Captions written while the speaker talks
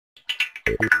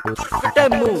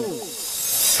Temu.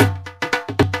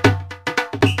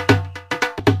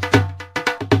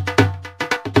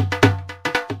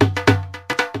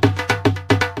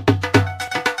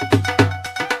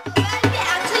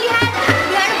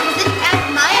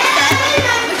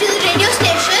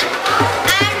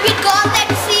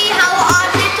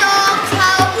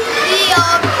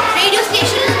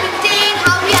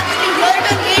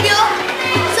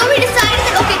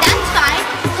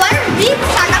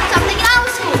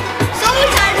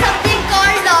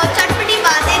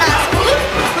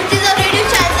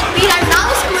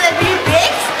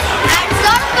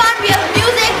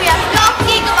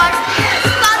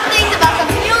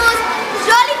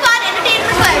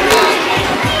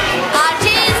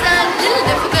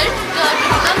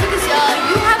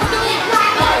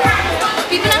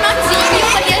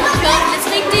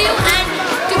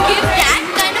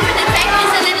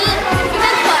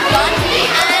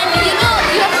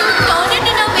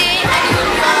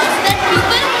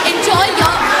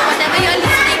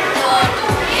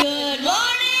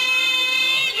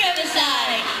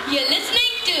 You're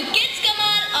listening to Kidz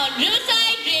Kamaal on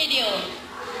Riverside Radio.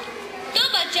 So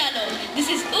bachalo, this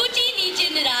is Uchi Niche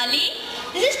Nirali.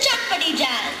 This is Chutpati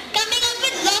Jazz, coming up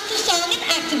with lots of song and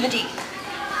activity.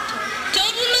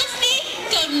 Total masti,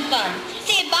 total fun.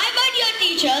 Say bye-bye to your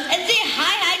teachers and say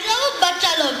hi to our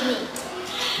bachalo group.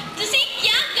 तुसी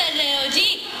क्या कर रहे हो जी?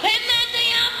 भाई मैं तो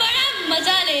यहाँ बड़ा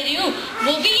मजा ले रही हूँ,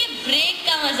 वो भी ये ब्रेक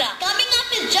का मजा. Coming up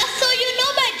is Just So You Know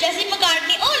by Jessie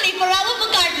McCartney, only for our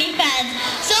McCartney fans.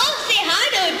 So say hi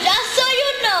to Just So You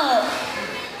Know.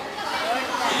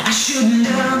 I shouldn't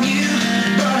love you,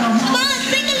 but I want Come on,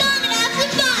 sing along and have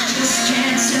some fun. just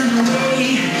can't turn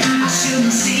away. I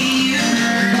shouldn't see you,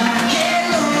 but I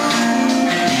can't alone.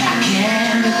 I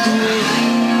can't look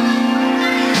away.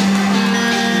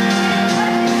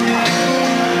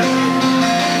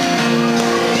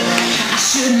 I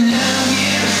shouldn't love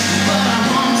you, but I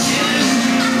want to.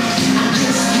 I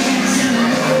just can't turn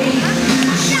away.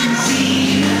 I shouldn't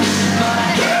see you, but I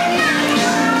can't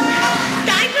alone.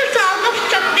 Title song of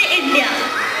Chak De India.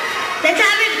 Let's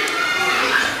have